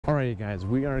Alright guys,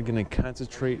 we are going to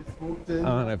concentrate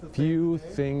on a few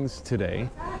things today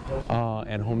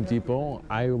at Home Depot.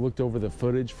 I looked over the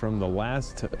footage from the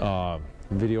last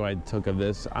video I took of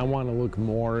this. I want to look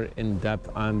more in depth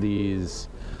on these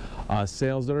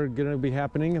sales that are going to be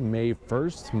happening May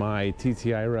 1st. My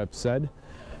TTI rep said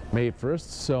May 1st,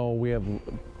 so we have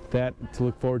that to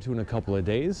look forward to in a couple of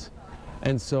days.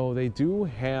 And so they do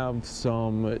have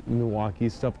some Milwaukee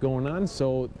stuff going on.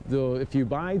 So if you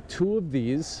buy two of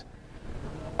these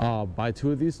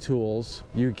tools,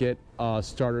 you get a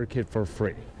starter kit for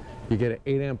free. You get an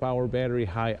 8 amp hour battery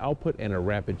high output and a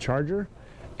rapid charger.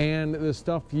 And the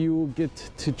stuff you get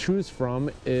to choose from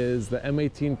is the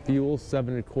M18 Fuel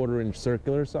 7¼ inch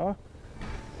circular saw,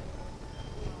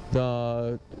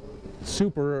 the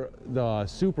super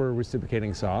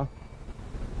reciprocating saw,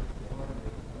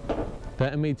 the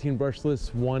M18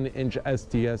 brushless 1-inch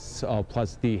SDS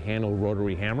plus D handle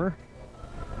rotary hammer.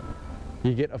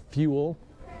 You get a fuel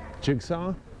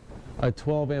jigsaw, a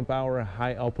 12 amp hour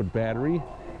high output battery,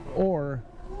 or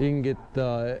you can get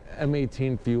the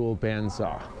M18 fuel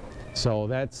bandsaw. So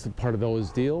that's part of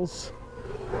those deals.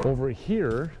 Over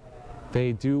here,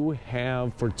 they do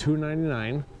have for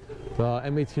 $2.99 the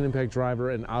M18 impact driver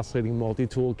and oscillating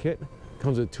multi-tool kit.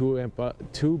 Comes with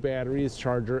two batteries,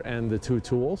 charger, and the 2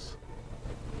 tools.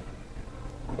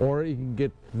 Or you can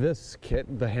get this kit,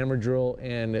 the hammer drill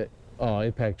and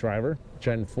impact driver,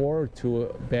 Gen 4,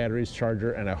 2 batteries,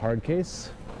 charger, and a hard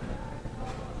case.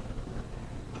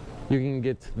 You can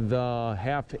get the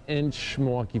 1/2 inch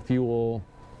Milwaukee Fuel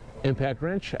impact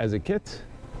wrench as a kit.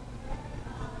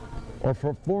 Or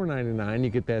for $4.99, you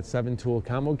get that 7-tool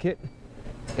combo kit,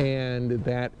 and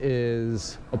that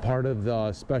is a part of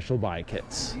the special buy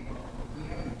kits.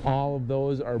 All of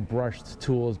those are brushed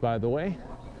tools, by the way.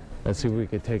 Let's see if we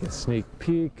could take a sneak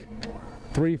peek.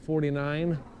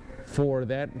 $3.49 for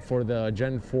that, for the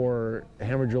Gen 4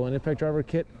 hammer drill and impact driver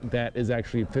kit. That is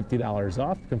actually $50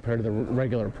 off compared to the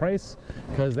regular price,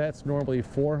 because that's normally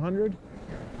 $400.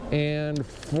 And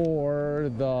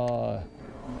for the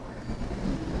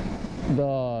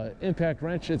impact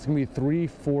wrench, it's gonna be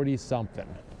 $340 something.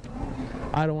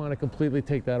 I don't want to completely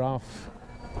take that off.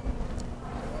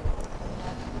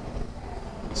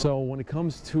 So when it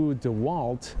comes to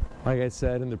DeWalt, like I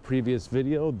said in the previous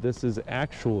video, this is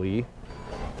actually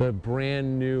the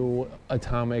brand new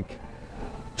atomic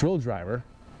drill driver.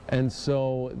 And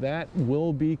so that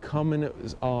will be coming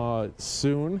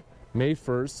soon, May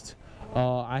 1st.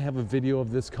 I have a video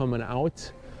of this coming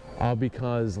out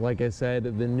because, like I said,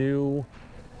 the new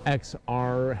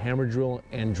XR hammer drill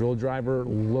and drill driver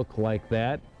look like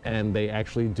that, and they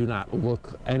actually do not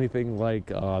look anything like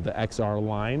the XR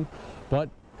line, but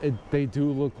they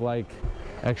do look like.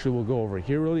 Actually, we'll go over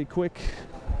here really quick.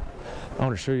 I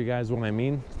want to show you guys what I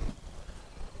mean.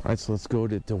 All right, so let's go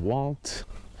to DeWalt,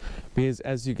 because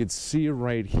as you can see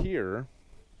right here,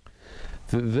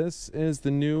 this is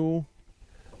the new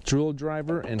drill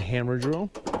driver and hammer drill.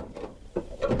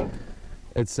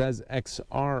 It says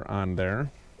XR on there.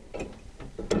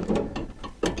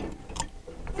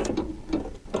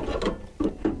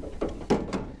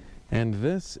 And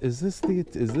this is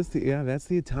yeah, that's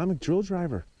the atomic drill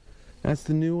driver. That's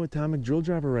the new atomic drill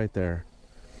driver right there.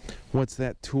 What's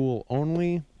that tool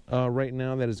only right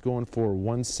now? That is going for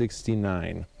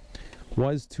 $169.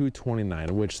 Was $229,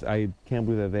 which I can't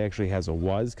believe that they actually has a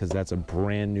was, because that's a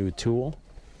brand new tool.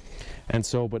 And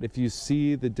so, but if you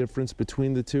see the difference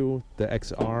between the two, the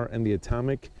XR and the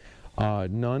atomic,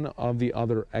 none of the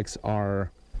other XR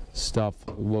stuff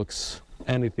looks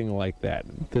anything like that.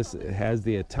 This has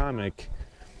the atomic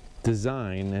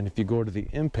design, and if you go to the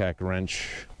impact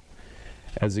wrench,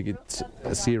 as you can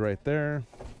see right there,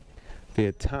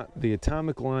 the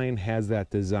atomic line has that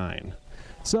design.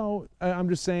 So I'm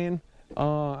just saying,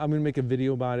 I'm going to make a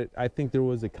video about it. I think there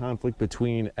was a conflict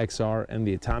between XR and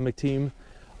the atomic team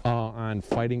on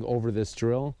fighting over this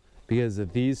drill, because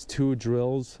these two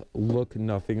drills look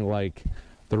nothing like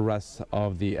the rest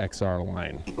of the XR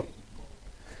line.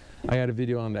 I got a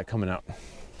video on that coming out.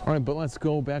 All right, but let's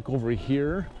go back over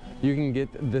here. You can get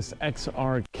this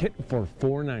XR kit for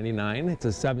 $4.99. It's a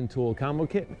 7-tool combo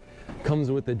kit.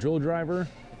 Comes with the drill driver,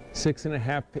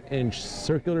 6.5 inch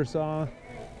circular saw,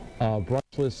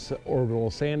 brushless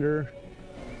orbital sander,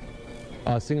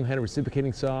 single-handed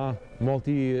reciprocating saw,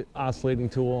 multi-oscillating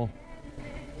tool,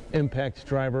 impact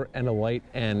driver, and a light,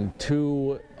 and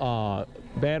 2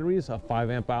 batteries, a 5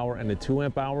 amp hour and a 2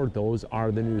 amp hour. Those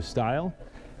are the new style,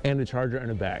 and a charger and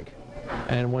a bag.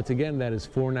 And once again, that is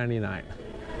 $4.99.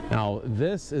 Now,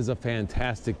 this is a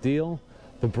fantastic deal.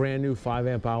 The brand new 5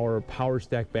 amp hour power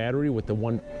stack battery with the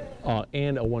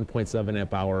and a 1.7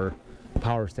 amp hour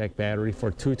power stack battery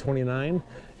for $229.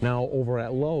 Now over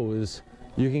at Lowe's,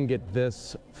 you can get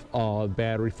this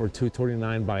battery for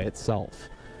 $229 by itself.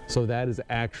 So that is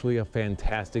actually a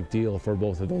fantastic deal for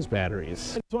both of those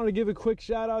batteries. I just want to give a quick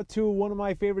shout out to one of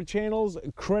my favorite channels,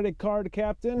 Credit Card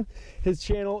Captain. His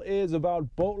channel is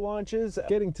about boat launches.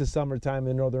 Getting to summertime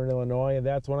in Northern Illinois, and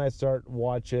that's when I start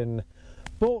watching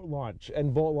boat launch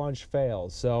and boat launch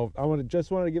fails. So I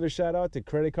just wanted to give a shout out to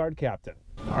Credit Card Captain.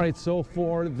 All right, so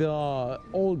for the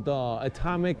old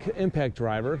Atomic Impact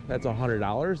Driver, that's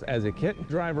 $100 as a kit.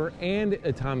 Driver and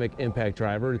Atomic Impact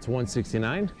Driver, it's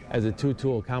 $169 as a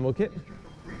 2-tool combo kit.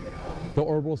 The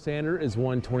Orbital Sander is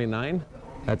 $129,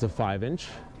 that's a 5-inch.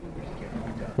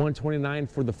 $129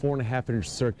 for the 4.5-inch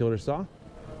circular saw.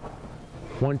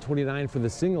 $129 for the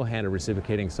single-handed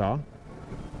reciprocating saw.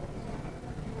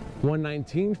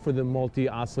 $119 for the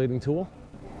multi-oscillating tool.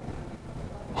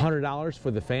 $100 for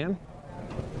the fan.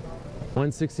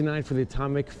 $169 for the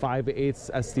Atomic 5/8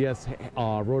 SDS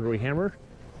rotary hammer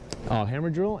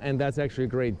drill, and that's actually a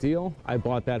great deal. I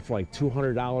bought that for like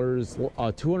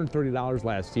 $230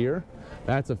 last year.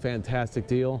 That's a fantastic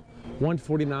deal.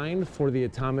 $149 for the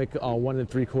Atomic 1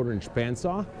 3/4 inch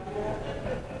bandsaw.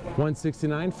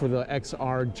 $169 for the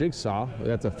XR jigsaw.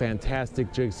 That's a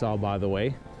fantastic jigsaw, by the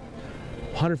way.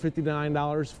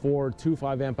 $159 for 2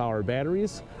 5-amp-hour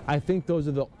batteries. I think those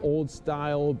are the old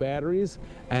style batteries,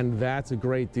 and that's a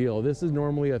great deal. This is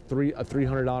normally a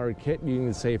 $300 kit. You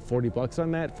can save 40 bucks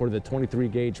on that for the 23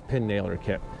 gauge pin nailer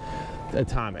kit.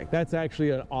 Atomic. That's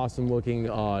actually an awesome looking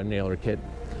nailer kit.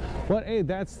 But hey,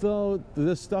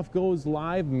 this stuff goes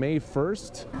live May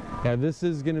 1st. Yeah, this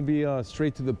is gonna be a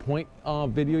straight to the point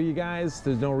video, you guys.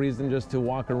 There's no reason just to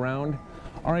walk around.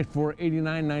 All right, for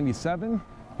 $89.97,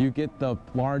 you get the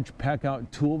large pack out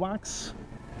toolbox.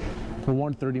 For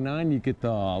 $139, you get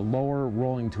the lower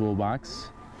rolling toolbox.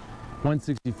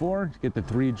 $164, you get the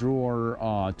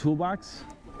 3-drawer toolbox.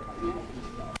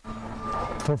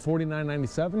 For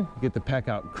 $49.97, you get the pack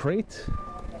out crate.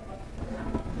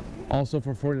 Also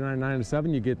for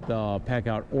 $49.97, you get the pack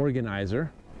out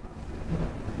organizer.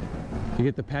 You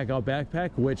get the pack out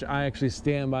backpack, which I actually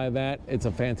stand by that. It's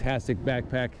a fantastic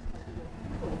backpack.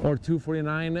 Or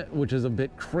 $249, which is a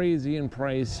bit crazy in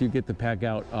price, you get the pack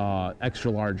out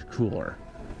extra large cooler.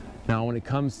 Now when it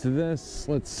comes to this,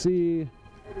 let's see,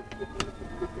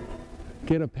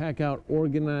 get a pack out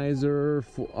organizer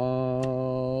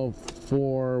for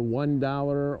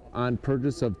 $1 on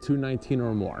purchase of $219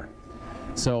 or more.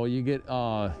 So you get,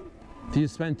 if you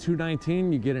spend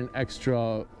 $219, you get an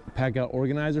extra pack out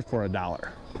organizer for $1,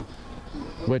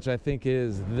 which I think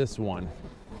is this one.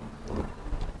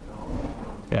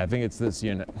 Yeah, I think it's this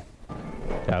unit.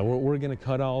 Yeah, we're gonna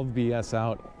cut all the BS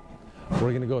out.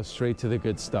 We're gonna go straight to the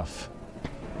good stuff.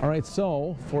 All right,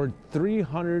 so for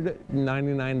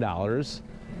 $399,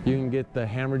 you can get the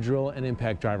hammer drill and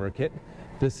impact driver kit.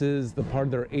 This is the part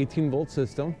of their 18-volt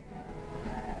system.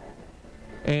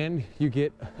 And you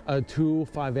get 2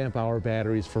 5-amp-hour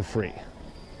batteries for free.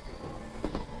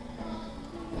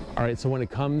 All right, so when it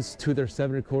comes to their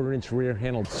 7 1/4 inch rear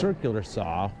handled circular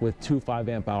saw with 2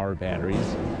 5-amp-hour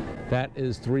batteries, that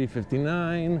is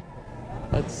 $359.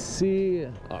 Let's see,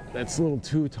 that's a little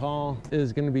too tall. It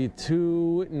is gonna be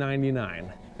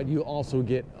 $299. You also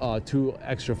get 2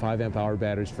 extra 5-amp-hour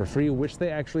batteries for free, which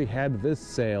they actually had this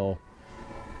sale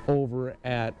over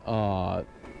at, for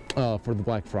the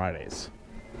Black Fridays.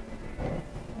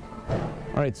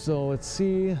 All right, so let's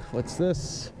see, what's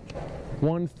this?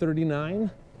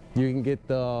 $139. You can get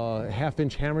the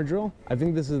 1/2-inch hammer drill. I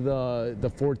think this is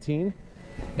the 14,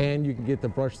 and you can get the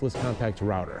brushless compact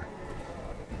router.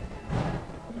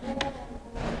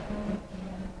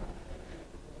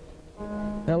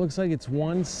 That looks like it's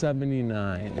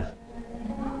 $179.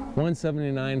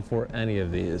 $179 for any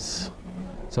of these.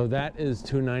 So that is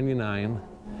 $299,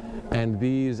 and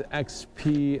these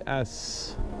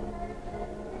XPS,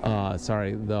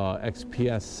 the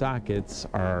XPS sockets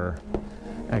are.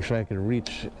 Actually, I could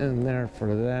reach in there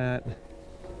for that.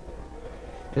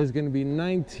 It's going to be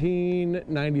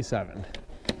 $19.97.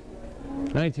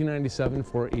 $19.97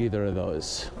 for either of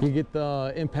those. You get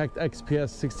the Impact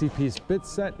XPS 60-piece bit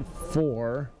set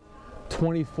for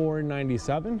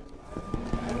 $24.97.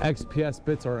 XPS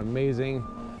bits are amazing.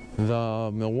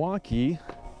 The Milwaukee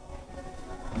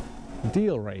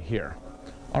deal right here.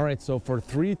 All right, so for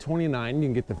 $329, you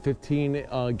can get the 15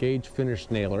 gauge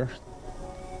finished nailer.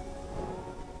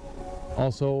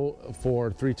 Also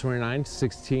for $329,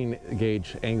 16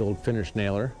 gauge angled finish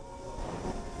nailer.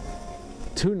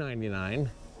 $299,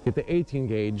 get the 18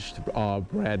 gauge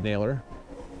brad nailer.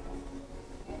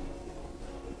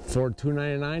 For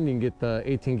 $299, you can get the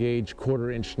 18 gauge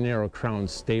 1/4 inch narrow crown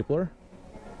stapler.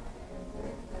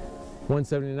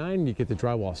 $179, you get the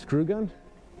drywall screw gun.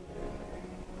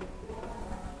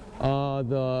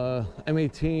 The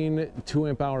M18 2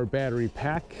 amp-hour battery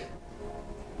pack,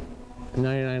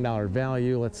 $99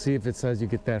 value. Let's see if it says you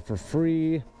get that for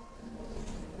free.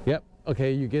 Yep,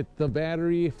 okay, you get the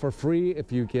battery for free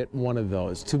if you get one of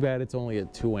those. Too bad it's only a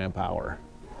 2 amp-hour.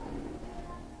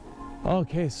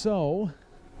 Okay, so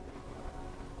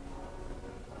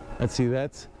let's see,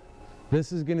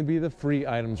 this is going to be the free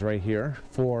items right here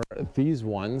for these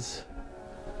ones.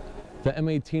 The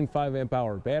M18 5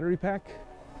 amp-hour battery pack,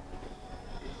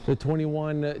 the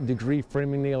 21-degree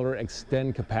framing nailer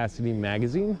extend capacity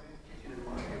magazine,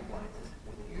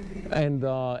 and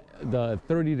the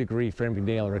 30-degree framing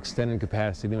nailer extended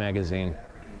capacity magazine.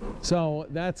 So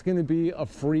that's going to be a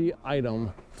free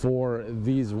item for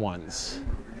these ones.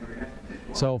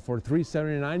 So for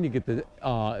 $379, you get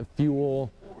the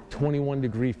fuel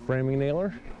 21-degree framing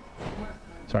nailer.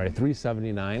 Sorry,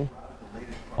 $379.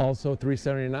 Also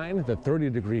 $379, the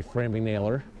 30-degree framing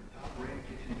nailer,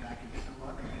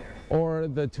 or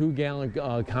the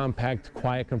 2-gallon compact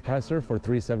quiet compressor for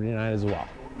 $379 as well.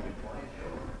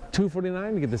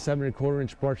 $249, you get the 7¼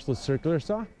 brushless circular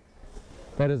saw.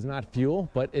 That is not fuel,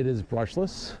 but it is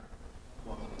brushless.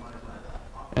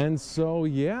 And so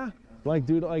yeah, like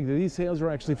dude, like these sales are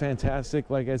actually fantastic.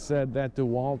 Like I said, that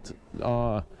DeWalt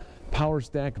power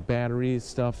stack battery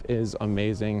stuff is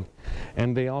amazing.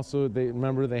 And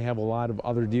remember they have a lot of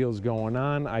other deals going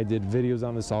on. I did videos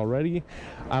on this already.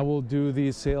 I will do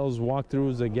these sales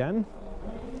walkthroughs again.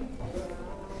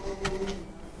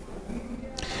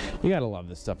 You gotta love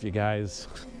this stuff, you guys.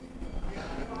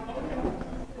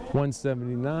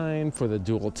 $179 for the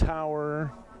dual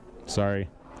tower. Sorry.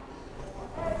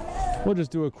 We'll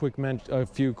just do a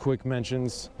few quick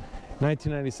mentions.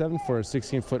 $19.97 for a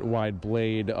 16-foot wide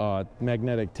blade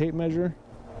magnetic tape measure.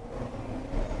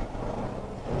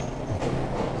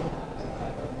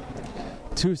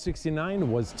 $269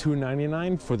 was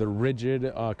 $299 for the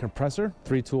rigid compressor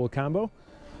 3-tool combo.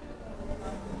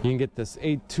 You can get this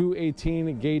 2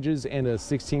 18 gauges and a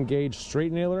 16 gauge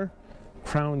straight nailer,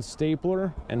 crown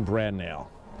stapler, and brad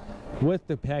nail with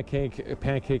the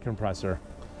pancake compressor.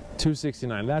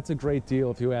 $269. That's a great deal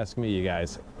if you ask me, you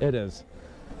guys. It is.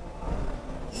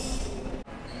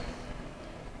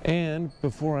 And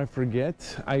before I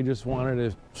forget, I just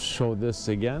wanted to show this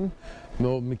again.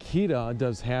 Makita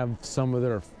does have some of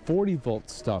their 40-volt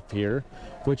stuff here,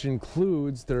 which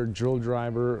includes their drill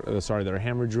driver, their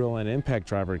hammer drill and impact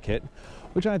driver kit,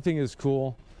 which I think is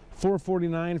cool.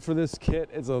 $449 for this kit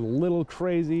is a little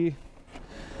crazy.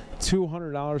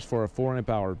 $200 for a 4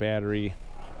 amp-hour battery.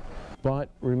 But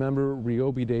remember,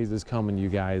 Ryobi Days is coming, you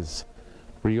guys.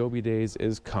 Ryobi Days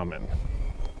is coming.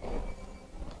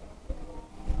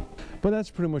 But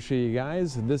that's pretty much it, you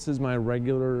guys. This is my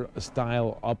regular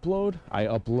style upload. I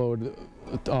upload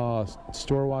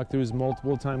store walkthroughs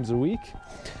multiple times a week.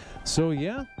 So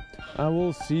yeah, I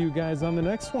will see you guys on the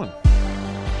next one.